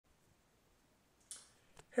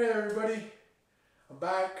Hey everybody, I'm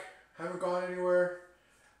back. Haven't gone anywhere.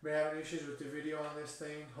 Been having issues with the video on this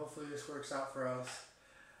thing. Hopefully this works out for us.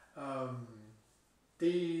 I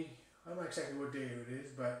don't know exactly what day it is,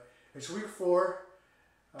 but it's week 4,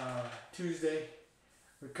 Tuesday.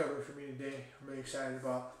 Recovery for me today. I'm really excited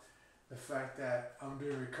about the fact that I'm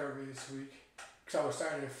doing recovery this week because I was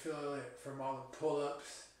starting to feel it from all the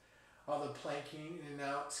pull-ups, all the planking in and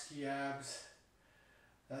out, ski abs.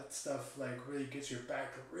 That stuff like really gets your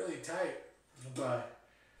back really tight, but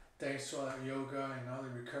thanks to all that yoga and all the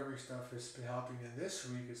recovery stuff, it's been helping. And this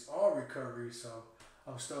week it's all recovery, so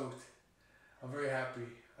I'm stoked. I'm very happy.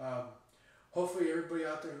 Hopefully everybody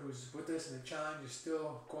out there who's with us in the challenge is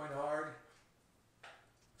still going hard.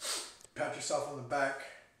 Pat yourself on the back,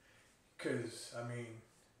 because I mean,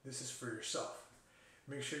 this is for yourself.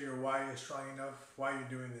 Make sure your why is strong enough, why you're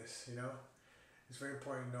doing this, you know. It's very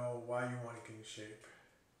important to know why you want to get in shape.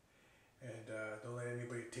 And don't let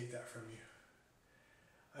anybody take that from you.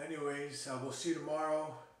 Anyways, we'll see you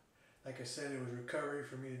tomorrow. Like I said, it was recovery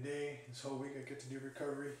for me today. This whole week I get to do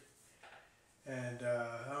recovery. And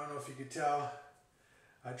I don't know if you could tell,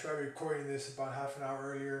 I tried recording this about half an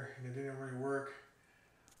hour earlier and it didn't really work.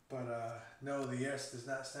 But no, the S does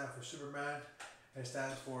not stand for Superman. It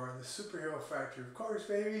stands for the Superhero Factor. Of course,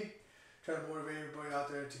 baby. Trying to motivate everybody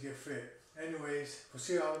out there to get fit. Anyways, we'll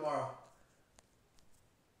see you all tomorrow.